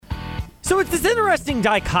So it's this interesting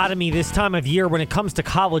dichotomy this time of year when it comes to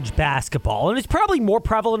college basketball, and it's probably more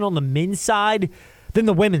prevalent on the men's side than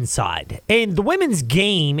the women's side. And the women's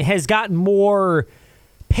game has gotten more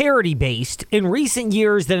parity-based in recent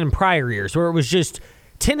years than in prior years, where it was just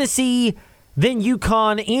Tennessee, then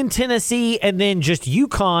UConn, and Tennessee, and then just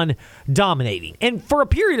UConn dominating. And for a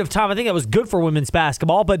period of time, I think that was good for women's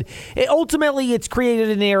basketball, but ultimately it's created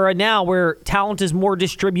an era now where talent is more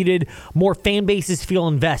distributed, more fan bases feel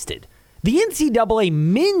invested. The NCAA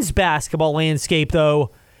men's basketball landscape,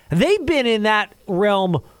 though, they've been in that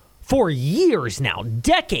realm for years now,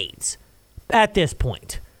 decades at this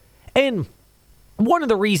point. And one of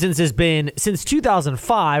the reasons has been since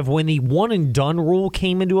 2005, when the one-and-done rule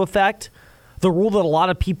came into effect, the rule that a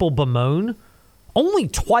lot of people bemoan, only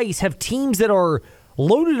twice have teams that are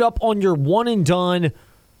loaded up on your one-and-done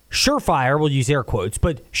surefire, we'll use air quotes,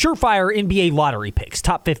 but surefire NBA lottery picks,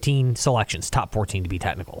 top 15 selections, top 14 to be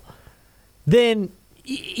technical. Then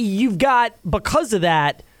you've got, because of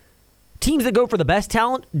that, teams that go for the best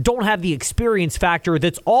talent don't have the experience factor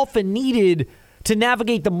that's often needed to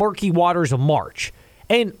navigate the murky waters of March.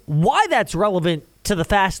 And why that's relevant to the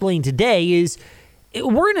fast lane today is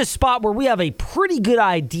we're in a spot where we have a pretty good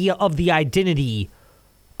idea of the identity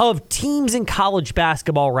of teams in college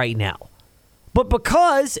basketball right now. But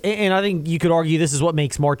because, and I think you could argue this is what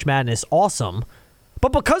makes March Madness awesome,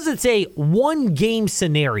 but because it's a one-game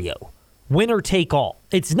scenario, winner take all.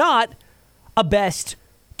 It's not a best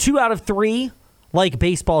 2 out of 3 like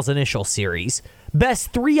baseball's initial series,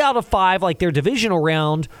 best 3 out of 5 like their divisional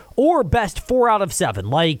round, or best 4 out of 7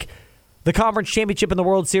 like the conference championship in the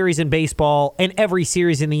World Series in baseball and every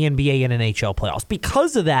series in the NBA and NHL playoffs.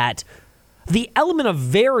 Because of that, the element of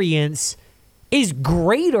variance is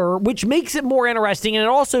greater, which makes it more interesting, and it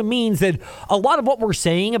also means that a lot of what we're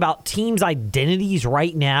saying about teams' identities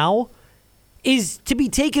right now is to be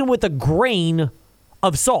taken with a grain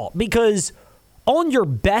of salt, because on your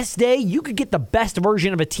best day, you could get the best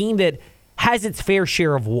version of a team that has its fair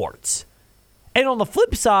share of warts. And on the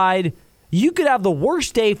flip side, you could have the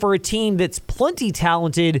worst day for a team that's plenty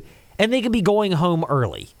talented and they could be going home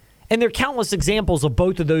early. And there are countless examples of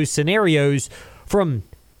both of those scenarios, from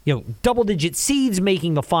double-digit seeds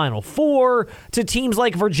making the Final Four to teams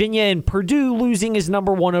like Virginia and Purdue losing as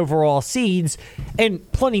number 1 overall seeds,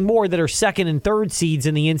 and plenty more that are second and third seeds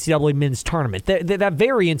in the NCAA men's tournament. That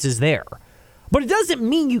variance is there. But it doesn't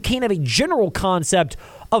mean you can't have a general concept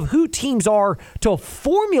of who teams are to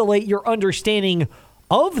formulate your understanding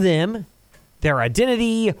of them, their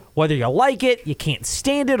identity, whether you like it, you can't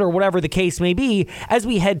stand it, or whatever the case may be, as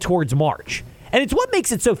we head towards March. And it's what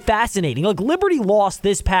makes it so fascinating. Like, Liberty lost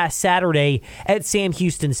this past Saturday at Sam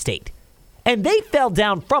Houston State. And they fell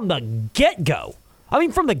down from the get-go.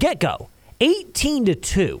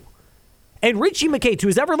 18-2. And Richie McKay, to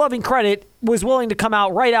his ever-loving credit, was willing to come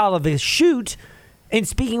out right out of the chute and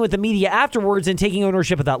speaking with the media afterwards and taking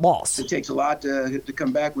ownership of that loss. It takes a lot to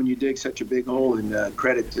come back when you dig such a big hole, and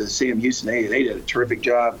credit to Sam Houston. They did a terrific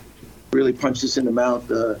job. Really punched us in the mouth.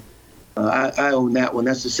 I own that one.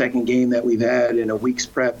 That's the second game that we've had in a week's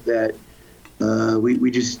prep that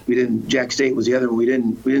we didn't. Jack State was the other one. We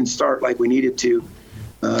didn't start like we needed to,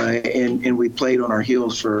 and we played on our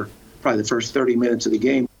heels for probably the first 30 minutes of the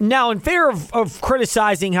game. Now, in fear of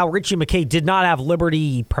criticizing how Richie McKay did not have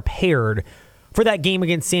Liberty prepared for that game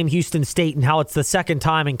against Sam Houston State, and how it's the second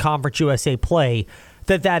time in Conference USA play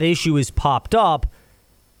that issue has popped up,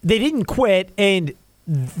 they didn't quit, and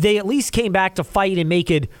they at least came back to fight and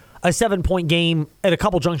make it a 7-point game at a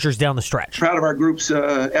couple junctures down the stretch. Proud of our group's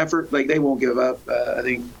effort. Like, they won't give up. I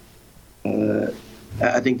think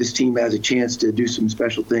this team has a chance to do some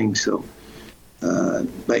special things. So,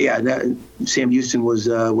 but yeah, Sam Houston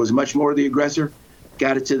was much more the aggressor.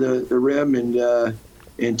 Got it to the rim and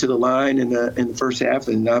to the line in the first half,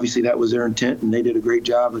 and obviously that was their intent, and they did a great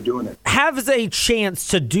job of doing it. Has a chance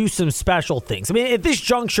to do some special things. I mean, at this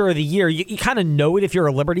juncture of the year, you kind of know it if you're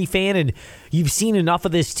a Liberty fan, and you've seen enough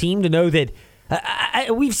of this team to know that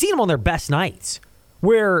we've seen them on their best nights,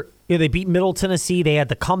 where they beat Middle Tennessee. They had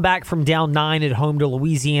the comeback from down 9 at home to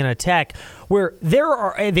Louisiana Tech, where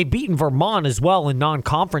they've beaten Vermont as well in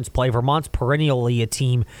non-conference play. Vermont's perennially a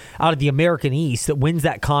team out of the American East that wins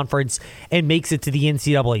that conference and makes it to the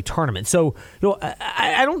NCAA tournament. So,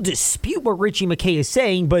 I don't dispute what Richie McKay is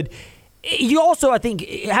saying, but you also, I think,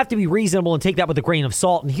 have to be reasonable and take that with a grain of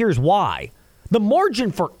salt, and here's why. The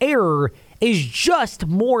margin for error is just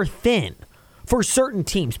more thin for certain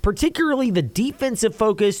teams, particularly the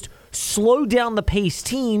defensive-focused, slow-down-the-pace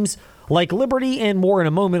teams like Liberty, and more in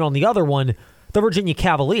a moment on the other one, the Virginia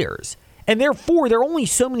Cavaliers. And therefore, there are only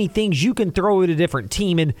so many things you can throw at a different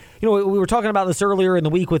team. And, we were talking about this earlier in the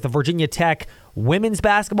week with the Virginia Tech women's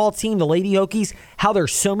basketball team, the Lady Hokies, how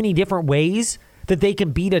there's so many different ways that they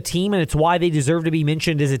can beat a team, and it's why they deserve to be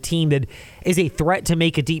mentioned as a team that is a threat to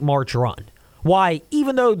make a deep March run. Why,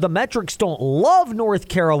 even though the metrics don't love North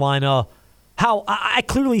Carolina, how I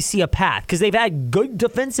clearly see a path, because they've had good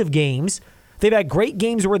defensive games. They've had great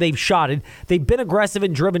games where they've shotted. They've been aggressive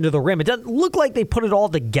and driven to the rim. It doesn't look like they put it all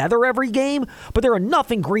together every game, but there are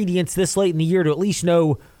enough ingredients this late in the year to at least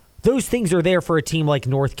know those things are there for a team like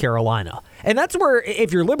North Carolina. And that's where,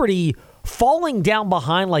 if you're Liberty, falling down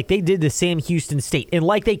behind like they did to Sam Houston State, and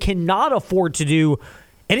like they cannot afford to do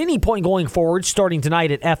at any point going forward, starting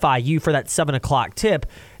tonight at FIU for that 7 o'clock tip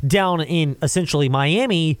down in essentially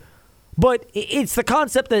Miami. But it's the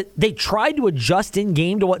concept that they tried to adjust in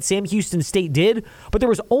game to what Sam Houston State did, but there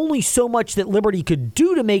was only so much that Liberty could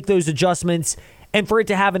do to make those adjustments and for it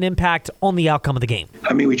to have an impact on the outcome of the game.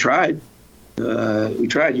 I mean, we tried. You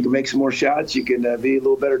can make some more shots. You can be a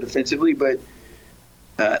little better defensively, but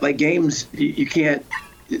like games, you can't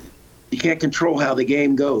control how the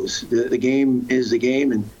game goes. The game is the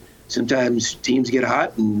game, and sometimes teams get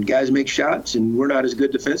hot and guys make shots, and we're not as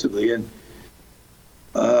good defensively. And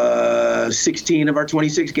 16 of our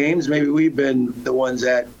 26 games, maybe we've been the ones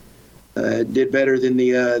that did better than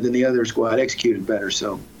the other squad, executed better.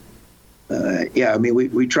 So,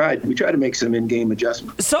 we tried to make some in-game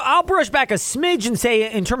adjustments. So I'll brush back a smidge and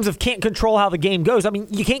say, in terms of can't control how the game goes, I mean,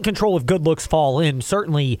 you can't control if good looks fall in,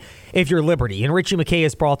 certainly if you're Liberty. And Richie McKay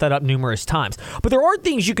has brought that up numerous times. But there are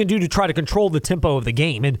things you can do to try to control the tempo of the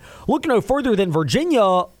game. And look no further than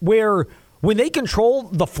Virginia, where when they control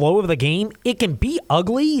the flow of the game, it can be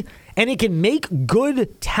ugly, and it can make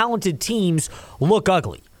good, talented teams look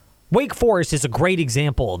ugly. Wake Forest is a great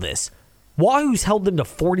example of this. Wahoo's held them to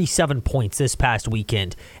 47 points this past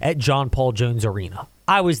weekend at John Paul Jones Arena.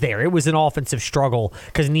 I was there. It was an offensive struggle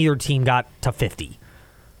because neither team got to 50.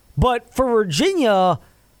 But for Virginia,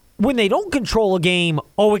 when they don't control a game,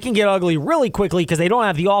 it can get ugly really quickly because they don't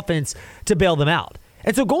have the offense to bail them out.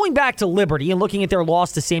 And so going back to Liberty and looking at their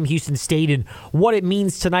loss to Sam Houston State and what it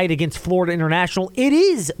means tonight against Florida International, it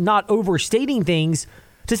is not overstating things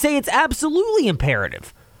to say it's absolutely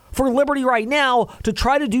imperative for Liberty right now to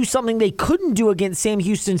try to do something they couldn't do against Sam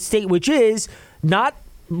Houston State, which is not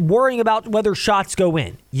worrying about whether shots go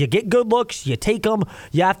in. You get good looks, you take them,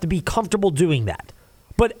 you have to be comfortable doing that.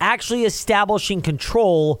 But actually establishing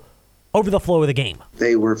control over the flow of the game.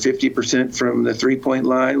 They were 50% from the three-point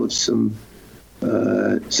line with some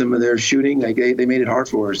of their shooting. They made it hard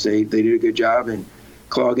for us. They did a good job in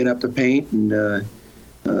clogging up the paint and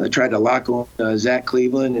tried to lock on Zach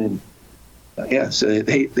Cleveland. And so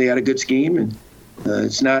they had a good scheme, and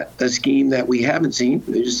it's not a scheme that we haven't seen.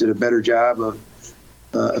 They just did a better job of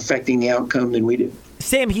affecting the outcome than we did.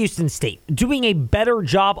 Sam Houston State doing a better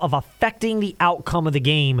job of affecting the outcome of the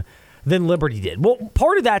game than Liberty did. Well,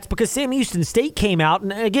 part of that's because Sam Houston State came out,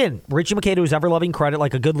 and again, Richie McKay, who's ever-loving credit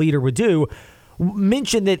like a good leader would do,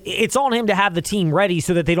 mentioned that it's on him to have the team ready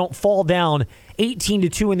so that they don't fall down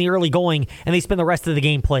 18-2 in the early going and they spend the rest of the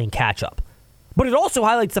game playing catch-up. But it also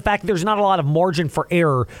highlights the fact that there's not a lot of margin for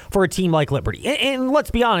error for a team like Liberty. And let's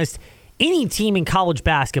be honest, any team in college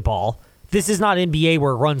basketball, this is not NBA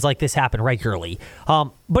where runs like this happen regularly,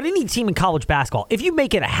 but any team in college basketball, if you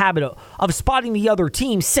make it a habit of spotting the other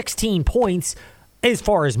team 16 points as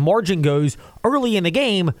far as margin goes early in the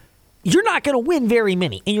game, you're not going to win very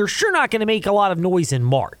many, and you're sure not going to make a lot of noise in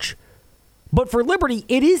March. But for Liberty,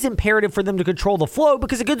 it is imperative for them to control the flow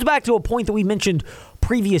because it goes back to a point that we mentioned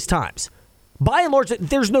previous times. By and large,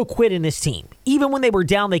 there's no quit in this team. Even when they were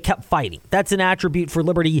down, they kept fighting. That's an attribute for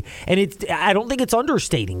Liberty, and I don't think it's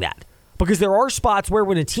understating that. Because there are spots where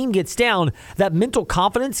when a team gets down, that mental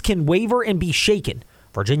confidence can waver and be shaken.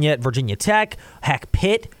 Virginia at Virginia Tech, heck,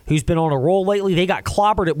 Pitt, who's been on a roll lately, they got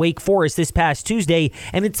clobbered at Wake Forest this past Tuesday,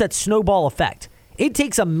 and it's that snowball effect. It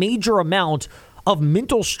takes a major amount of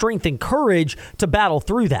mental strength and courage to battle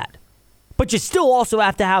through that. But you still also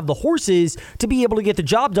have to have the horses to be able to get the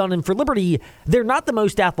job done, and for Liberty, they're not the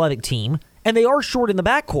most athletic team, and they are short in the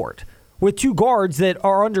backcourt with two guards that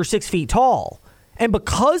are under 6 feet tall. And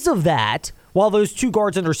because of that, while those two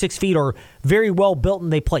guards under 6 feet are very well built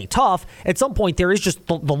and they play tough, at some point there is just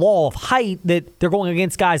the law of height that they're going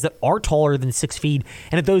against guys that are taller than 6 feet.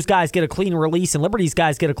 And if those guys get a clean release and Liberty's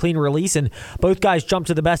guys get a clean release and both guys jump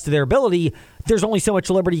to the best of their ability, there's only so much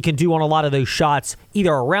Liberty can do on a lot of those shots,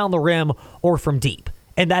 either around the rim or from deep.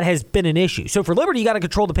 And that has been an issue. So for Liberty, you got to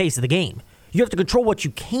control the pace of the game. You have to control what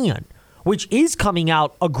you can, which is coming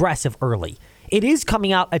out aggressive early. It is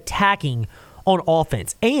coming out attacking on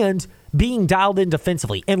offense. And being dialed in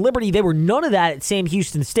defensively. And Liberty, they were none of that at Sam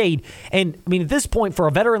Houston State. And, I mean, at this point, for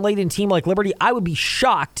a veteran-laden team like Liberty, I would be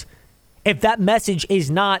shocked if that message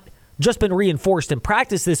is not just been reinforced in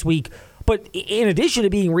practice this week. But in addition to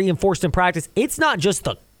being reinforced in practice, it's not just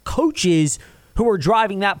the coaches who are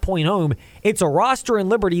driving that point home. It's a roster in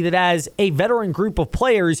Liberty that has a veteran group of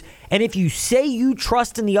players, and if you say you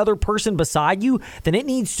trust in the other person beside you, then it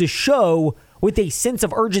needs to show with a sense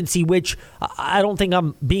of urgency, which I don't think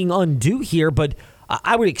I'm being undue here, but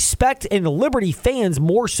I would expect in the Liberty fans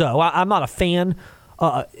more so. I'm not a fan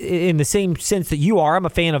in the same sense that you are. I'm a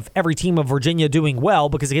fan of every team of Virginia doing well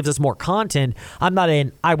because it gives us more content. I'm not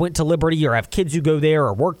I went to Liberty or have kids who go there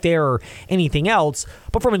or work there or anything else.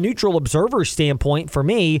 But from a neutral observer standpoint, for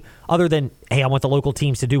me, other than, hey, I want the local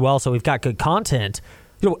teams to do well, so we've got good content.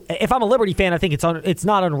 If I'm a Liberty fan, I think it's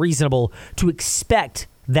not unreasonable to expect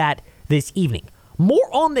that this evening. More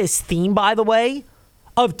on this theme, by the way,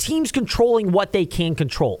 of teams controlling what they can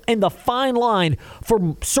control and the fine line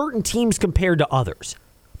for certain teams compared to others.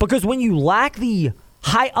 Because when you lack the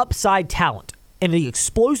high upside talent and the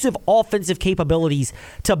explosive offensive capabilities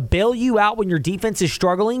to bail you out when your defense is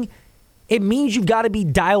struggling, it means you've got to be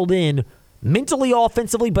dialed in mentally,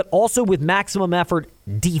 offensively, but also with maximum effort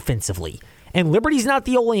defensively. And Liberty's not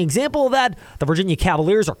the only example of that. The Virginia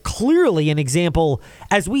Cavaliers are clearly an example,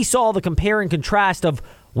 as we saw the compare and contrast of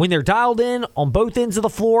when they're dialed in on both ends of the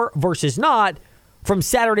floor versus not, from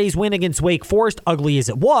Saturday's win against Wake Forest, ugly as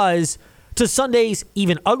it was, to Sunday's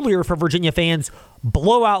even uglier for Virginia fans,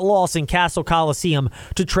 blowout loss in Castle Coliseum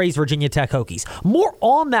to Trey's Virginia Tech Hokies. More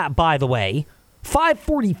on that, by the way.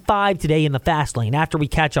 5:45 today in the Fast Lane after we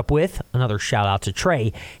catch up with, another shout out to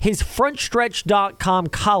Trey, his FrontStretch.com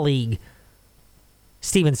colleague,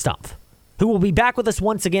 Steven Stumpf, who will be back with us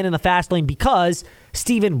once again in the Fast Lane because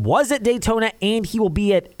Steven was at Daytona and he will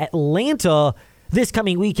be at Atlanta this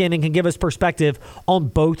coming weekend and can give us perspective on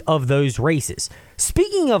both of those races.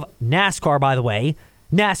 Speaking of NASCAR, by the way,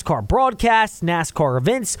 NASCAR broadcasts, NASCAR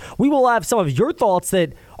events, we will have some of your thoughts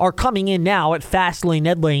that are coming in now at Fast Lane,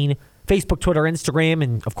 Ned Lane, Facebook, Twitter, Instagram,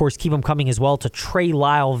 and of course keep them coming as well to Trey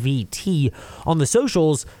Lyle VT on the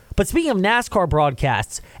socials. But speaking of NASCAR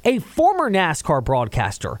broadcasts, a former NASCAR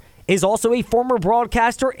broadcaster is also a former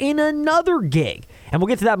broadcaster in another gig. And we'll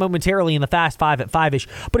get to that momentarily in the Fast Five at 5-ish.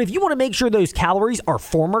 But if you want to make sure those calories are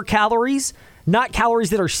former calories, not calories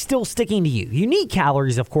that are still sticking to you. You need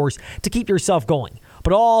calories, of course, to keep yourself going.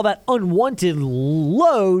 But all that unwanted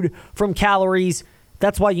load from calories,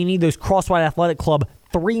 that's why you need those Crosswhite Athletic Club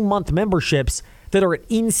 3-month memberships that are at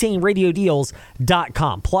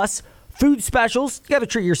InsaneRadioDeals.com. Plus, food specials, you got to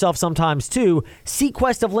treat yourself sometimes too.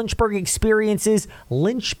 Sequest of Lynchburg Experiences,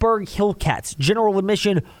 Lynchburg Hillcats, general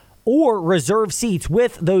admission, or reserve seats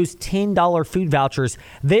with those $10 food vouchers.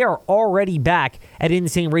 They are already back at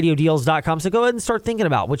InsaneRadioDeals.com, so go ahead and start thinking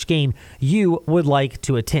about which game you would like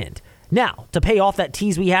to attend. Now, to pay off that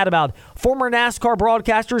tease we had about former NASCAR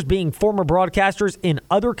broadcasters being former broadcasters in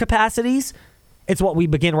other capacities, it's what we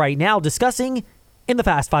begin right now discussing in the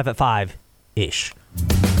Fast Five at 5-ish.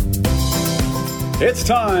 It's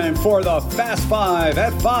time for the Fast Five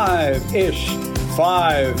at 5-ish.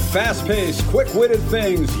 5 fast-paced, quick-witted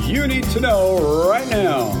things you need to know right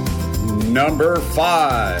now. Number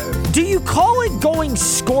 5. Do you call it going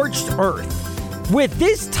scorched earth with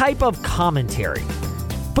this type of commentary?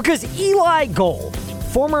 Because Eli Gold,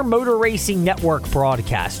 former Motor Racing Network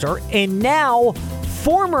broadcaster, and now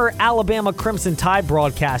former Alabama Crimson Tide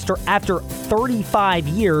broadcaster after 35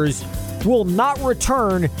 years, will not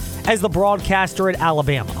return as the broadcaster at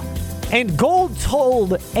Alabama. And Gold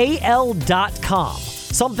told AL.com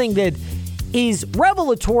something that is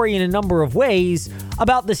revelatory in a number of ways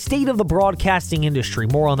about the state of the broadcasting industry.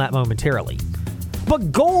 More on that momentarily.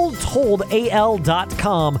 But Gold told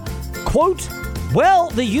AL.com, quote, "Well,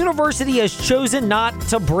 the university has chosen not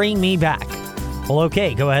to bring me back." Well,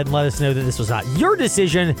 okay, go ahead and let us know that this was not your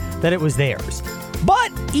decision, that it was theirs.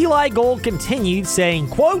 But Eli Gold continued saying,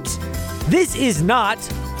 quote, "This is not,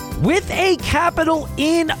 with a capital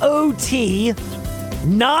N-O-T,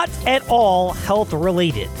 not at all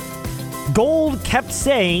health-related." Gold kept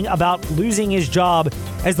saying about losing his job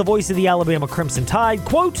as the voice of the Alabama Crimson Tide,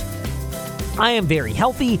 quote, "I am very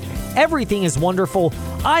healthy. Everything is wonderful.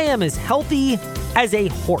 I am as healthy as a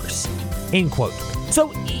horse," end quote. So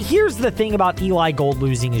here's the thing about Eli Gold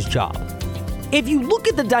losing his job. If you look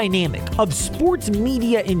at the dynamic of sports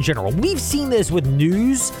media in general, we've seen this with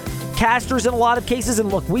newscasters in a lot of cases, and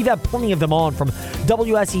look, we've had plenty of them on, from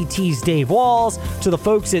WSET's Dave Walls to the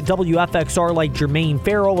folks at WFXR like Jermaine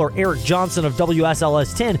Farrell or Eric Johnson of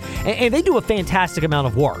WSLS 10, and they do a fantastic amount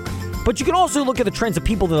of work. But you can also look at the trends of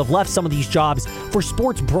people that have left some of these jobs for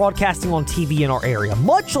sports broadcasting on TV in our area.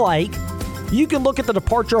 Much like you can look at the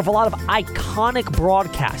departure of a lot of iconic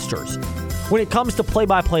broadcasters when it comes to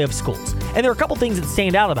play-by-play of schools. And there are a couple things that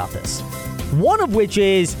stand out about this. One of which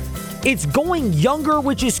is it's going younger,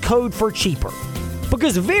 which is code for cheaper.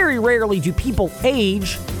 Because very rarely do people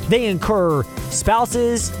age. They incur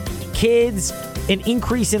spouses, kids, an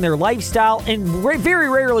increase in their lifestyle, and very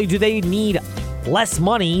rarely do they need less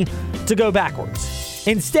money to go backwards.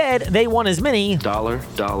 Instead, they want as many dollar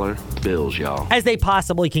bills, y'all, as they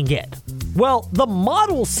possibly can get. Well, the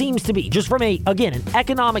model seems to be, just from an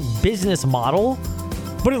economic business model,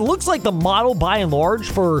 but it looks like the model by and large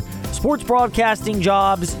for sports broadcasting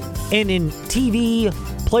jobs and in TV,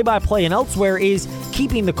 play-by-play and elsewhere is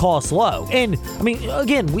keeping the costs low. And, I mean,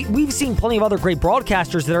 again, we've seen plenty of other great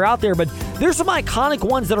broadcasters that are out there, but there's some iconic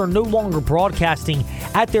ones that are no longer broadcasting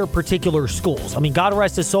at their particular schools. I mean, God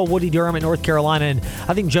rest his soul, Woody Durham at North Carolina, and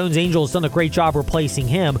I think Jones Angell has done a great job replacing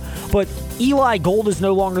him. But Eli Gold is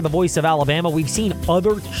no longer the voice of Alabama. We've seen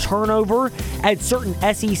other turnover at certain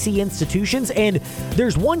SEC institutions, and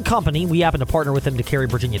there's one company, we happen to partner with them to carry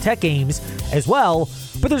Virginia Tech games as well,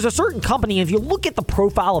 but there's a certain company, and if you look at the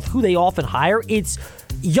profile of who they often hire, it's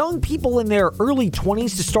young people in their early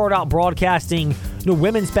 20s to start out broadcasting,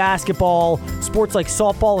 women's basketball, sports like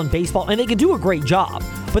softball and baseball, and they can do a great job.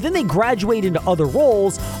 But then they graduate into other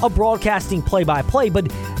roles of broadcasting play-by-play. But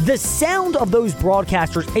the sound of those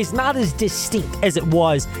broadcasters is not as distinct as it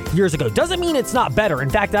was years ago. Doesn't mean it's not better. In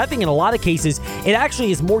fact, I think in a lot of cases, it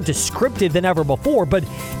actually is more descriptive than ever before. But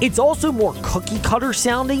it's also more cookie-cutter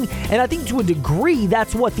sounding. And I think to a degree,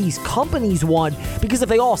 that's what these companies want. Because if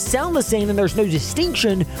they all sound the same, then there's no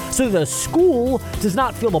distinction. So the school does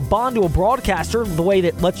not feel a bond to a broadcaster the way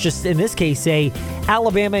that, let's just in this case say,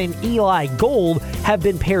 Alabama and Eli Gold have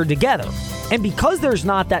been paired together. And because there's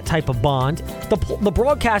not that type of bond, the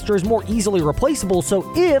broadcaster is more easily replaceable.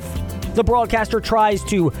 So if the broadcaster tries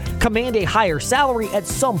to command a higher salary at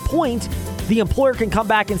some point, the employer can come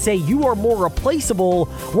back and say, you are more replaceable,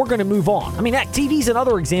 we're going to move on. I mean, TV's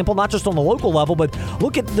another example, not just on the local level, but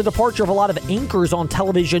look at the departure of a lot of anchors on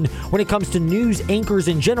television when it comes to news anchors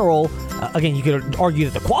in general. Again, you could argue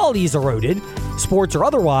that the quality is eroded, sports or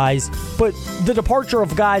otherwise, but the departure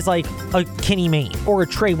of guys like a Kenny Mayne or a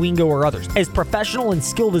Trey Wingo or others, as professional and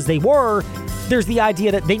skilled as they were, there's the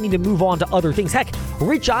idea that they need to move on to other things. Heck,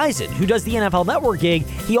 Rich Eisen, who does the NFL Network gig,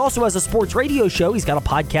 he also has a sports radio show. He's got a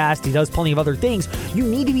podcast. He does plenty of other things. You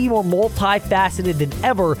need to be more multifaceted than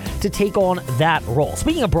ever to take on that role.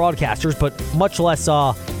 Speaking of broadcasters, but much less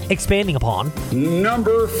expanding upon.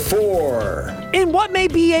 Number 4. In what may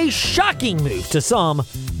be a shocking move to some,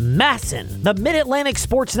 MASN, the Mid-Atlantic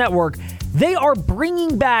Sports Network, they are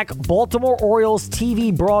bringing back Baltimore Orioles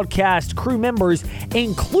TV broadcast crew members,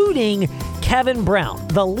 including Kevin Brown,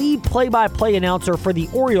 the lead play-by-play announcer for the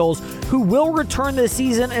Orioles, who will return this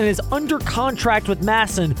season and is under contract with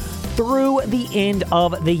MASN through the end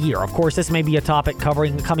of the year. Of course, this may be a topic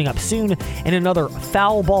coming up soon in another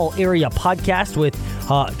Foul Ball Area podcast with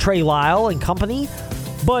Trey Lyle and company,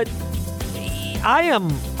 but I am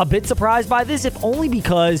a bit surprised by this, if only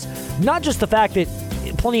because not just the fact that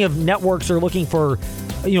plenty of networks are looking for,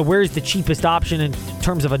 where's the cheapest option in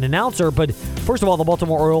terms of an announcer, but first of all, the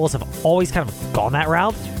Baltimore Orioles have always kind of gone that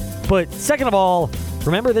route. But second of all,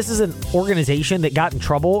 remember, this is an organization that got in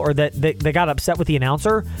trouble or that got upset with the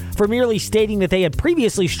announcer for merely stating that they had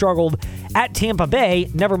previously struggled at Tampa Bay.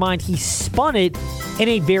 Never mind, he spun it in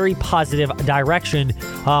a very positive direction.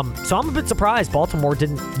 So I'm a bit surprised Baltimore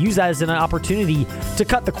didn't use that as an opportunity to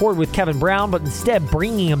cut the cord with Kevin Brown, but instead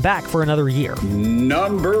bringing him back for another year.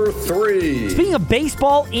 Number 3. Speaking of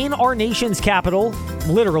baseball in our nation's capital,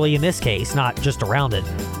 literally in this case, not just around it,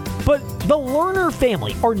 but the Lerner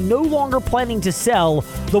family are no longer planning to sell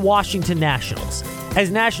the Washington Nationals.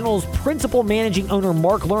 As Nationals principal managing owner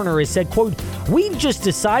Mark Lerner has said, quote, "We've just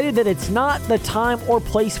decided that it's not the time or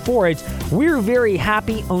place for it. We're very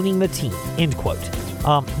happy owning the team," end quote.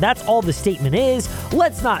 That's all the statement is.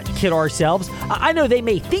 Let's not kid ourselves. I know they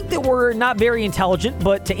may think that we're not very intelligent,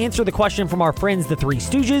 but to answer the question from our friends, the Three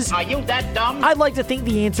Stooges, are you that dumb? I'd like to think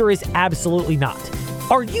the answer is absolutely not.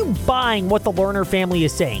 Are you buying what the Lerner family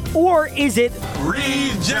is saying? Or is it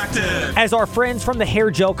rejected? As our friends from the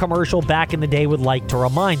hair gel commercial back in the day would like to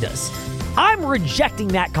remind us. I'm rejecting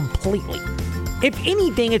that completely. If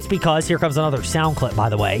anything, it's because, here comes another sound clip, by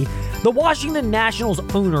the way, the Washington Nationals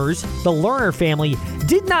owners, the Lerner family,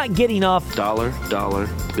 did not get enough dollar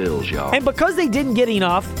bills, y'all. And because they didn't get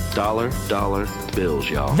enough dollar bills,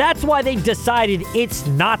 y'all, that's why they've decided it's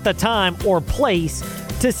not the time or place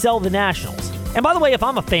to sell the Nationals. And by the way, if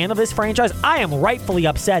I'm a fan of this franchise, I am rightfully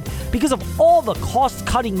upset because of all the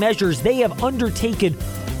cost-cutting measures they have undertaken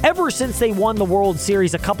ever since they won the World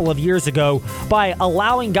Series a couple of years ago by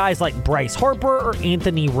allowing guys like Bryce Harper or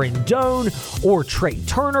Anthony Rendon or Trey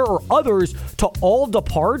Turner or others to all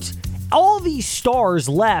depart. All these stars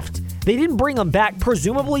left. They didn't bring them back,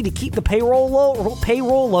 presumably to keep the payroll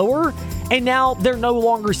lower, and now they're no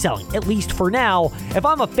longer selling, at least for now. If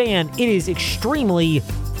I'm a fan, it is extremely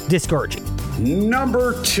discouraging.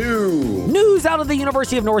 Number 2. News out of the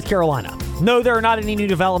University of North Carolina. No, there are not any new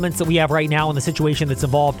developments that we have right now in the situation that's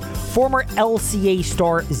involved former LCA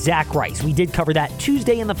star Zach Rice. We did cover that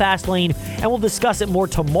Tuesday in the Fast Lane, and we'll discuss it more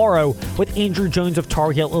tomorrow with Andrew Jones of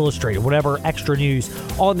Tar Heel Illustrated, whatever extra news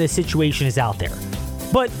on this situation is out there.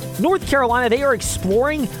 But North Carolina, they are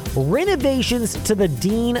exploring renovations to the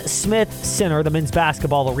Dean Smith Center, the men's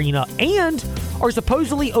basketball arena, and are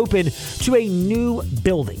supposedly open to a new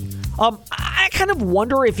building. I kind of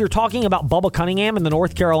wonder if you're talking about Bubba Cunningham and the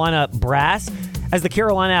North Carolina Brass, as the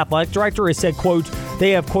Carolina athletic director has said, quote,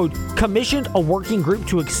 they have, quote, commissioned a working group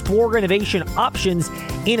to explore renovation options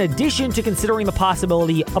in addition to considering the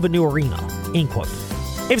possibility of a new arena, end quote.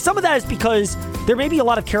 If some of that is because there may be a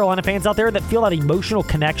lot of Carolina fans out there that feel that emotional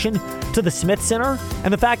connection to the Smith Center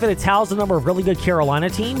and the fact that it's housed a number of really good Carolina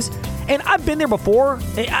teams. And I've been there before.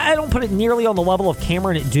 I don't put it nearly on the level of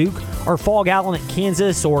Cameron at Duke or Fog Allen at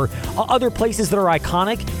Kansas or other places that are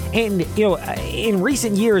iconic. And, you know, in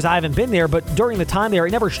recent years, I haven't been there, but during the time there,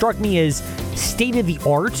 it never struck me as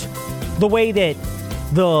state-of-the-art the way that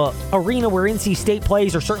the arena where NC State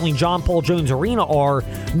plays, or certainly John Paul Jones Arena are,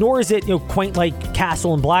 nor is it, you know, quaint like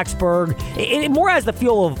Castle and Blacksburg. It more has the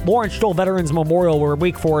feel of Lawrence Stoll Veterans Memorial where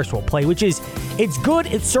Wake Forest will play, which is, it's good,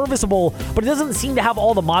 it's serviceable, but it doesn't seem to have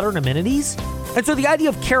all the modern amenities. And so the idea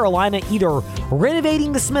of Carolina either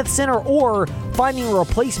renovating the Smith Center or finding a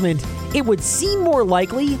replacement, it would seem more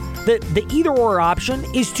likely that the either-or option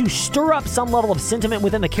is to stir up some level of sentiment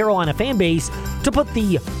within the Carolina fan base to put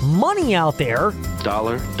the money out there.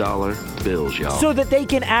 Dollar bills, y'all. So that they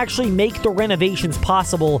can actually make the renovations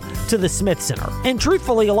possible to the Smith Center. And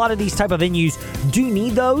truthfully, a lot of these type of venues do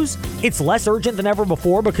need those. It's less urgent than ever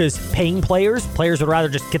before because paying players would rather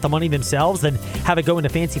just get the money themselves than have it go into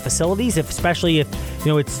fancy facilities, especially if,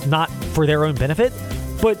 you know, it's not for their own benefit.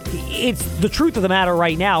 But it's the truth of the matter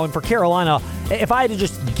right now. And for Carolina, if I had to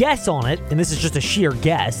just guess on it, and this is just a sheer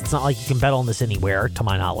guess, it's not like you can bet on this anywhere, to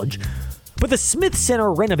my knowledge, but the Smith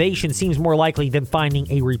Center renovation seems more likely than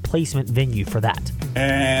finding a replacement venue for that.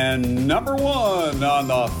 And number 1 on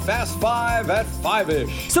the Fast Five at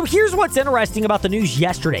 5-ish. So here's what's interesting about the news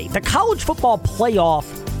yesterday. The college football playoff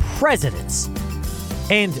presidents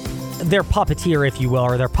and their puppeteer, if you will,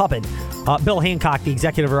 or their puppet, Bill Hancock, the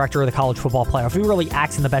executive director of the college football playoff, who really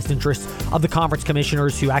acts in the best interest of the conference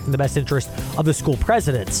commissioners, who act in the best interest of the school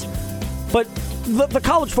presidents. But the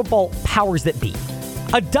college football powers that be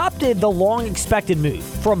adopted the long-expected move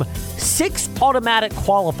from 6 automatic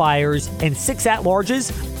qualifiers and 6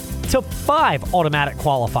 at-larges to 5 automatic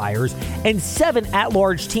qualifiers and 7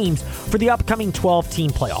 at-large teams for the upcoming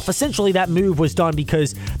 12-team playoff. Essentially, that move was done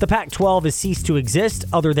because the Pac-12 has ceased to exist,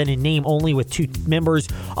 other than in name only, with 2 members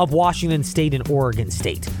of Washington State and Oregon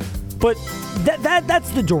State. But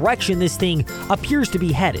that's the direction this thing appears to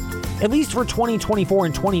be headed, at least for 2024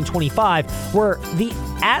 and 2025, where the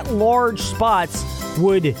at-large spots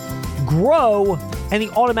would grow and the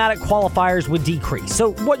automatic qualifiers would decrease.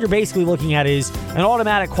 So what you're basically looking at is an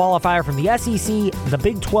automatic qualifier from the SEC, the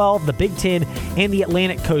Big 12, the Big 10, and the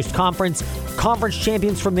Atlantic Coast Conference. Conference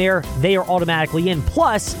champions from there, they are automatically in,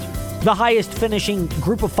 plus the highest finishing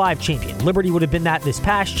group of 5 champion. Liberty would have been that this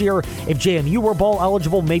past year. If JMU were bowl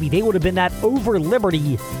eligible, maybe they would have been that over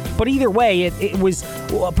Liberty. But either way, it was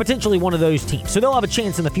potentially one of those teams. So they'll have a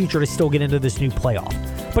chance in the future to still get into this new playoff.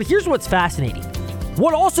 But here's what's fascinating.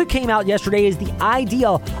 What also came out yesterday is the idea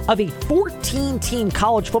of a 14-team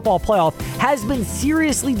college football playoff has been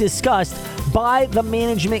seriously discussed by the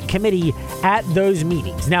management committee at those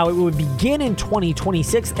meetings. Now, it would begin in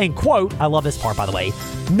 2026, and quote, I love this part, by the way,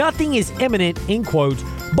 nothing is imminent, end quote,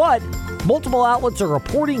 but multiple outlets are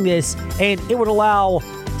reporting this, and it would allow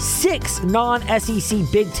 6 non-SEC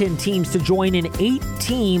Big Ten teams to join an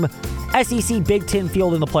 8-team SEC Big Ten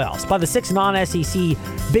field in the playoffs. By the 6 non-SEC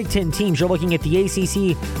Big Ten teams, you're looking at the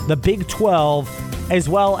ACC, the Big 12, as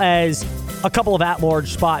well as a couple of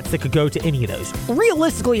at-large spots that could go to any of those.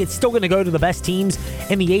 Realistically, it's still going to go to the best teams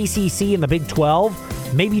in the ACC and the Big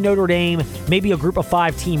 12, maybe Notre Dame, maybe a group of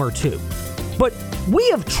 5 team or 2. But we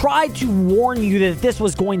have tried to warn you that this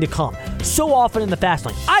was going to come so often in the Fast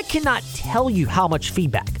Lane. I cannot tell you how much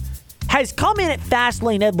feedback has come in at Fast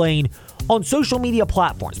Lane Ed Lane on social media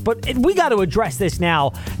platforms. But we got to address this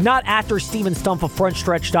now, not after Steven Stumpf of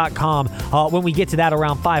FrontStretch.com when we get to that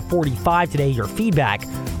around 5:45 today, your feedback.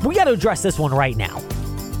 We got to address this one right now.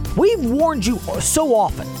 We've warned you so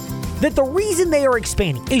often that the reason they are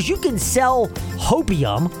expanding is you can sell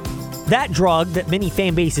hopium, that drug that many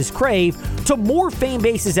fan bases crave, to more fan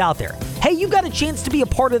bases out there. Hey, you've got a chance to be a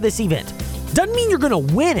part of this event. Doesn't mean you're going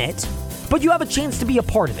to win it, but you have a chance to be a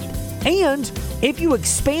part of it. And if you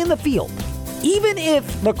expand the field, even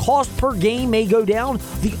if the cost per game may go down,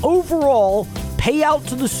 the overall payout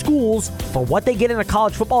to the schools for what they get in a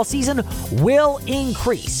college football season will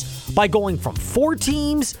increase by going from 4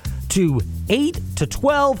 teams to 8 to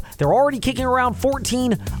 12. They're already kicking around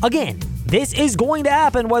 14. Again, this is going to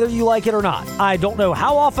happen whether you like it or not. I don't know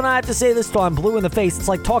how often I have to say this till I'm blue in the face. It's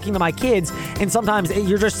like talking to my kids, and sometimes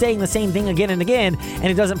you're just saying the same thing again and again, and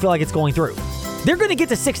it doesn't feel like it's going through. They're going to get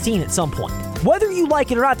to 16 at some point. Whether you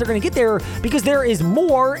like it or not, they're going to get there because there is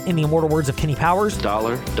more, in the immortal words of Kenny Powers,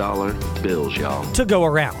 dollar bills, y'all, to go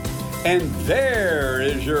around. And there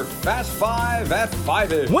is your Fast Five at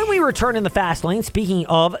 5-ish. When we return in the fast lane, speaking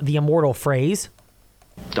of the immortal phrase,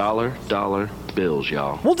 dollar bills,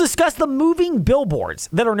 y'all, we'll discuss the moving billboards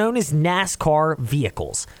that are known as NASCAR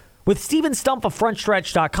vehicles with Steven Stumpf of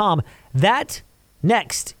FrontStretch.com. That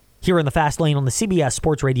next here in the fast lane on the CBS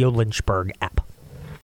Sports Radio Lynchburg app.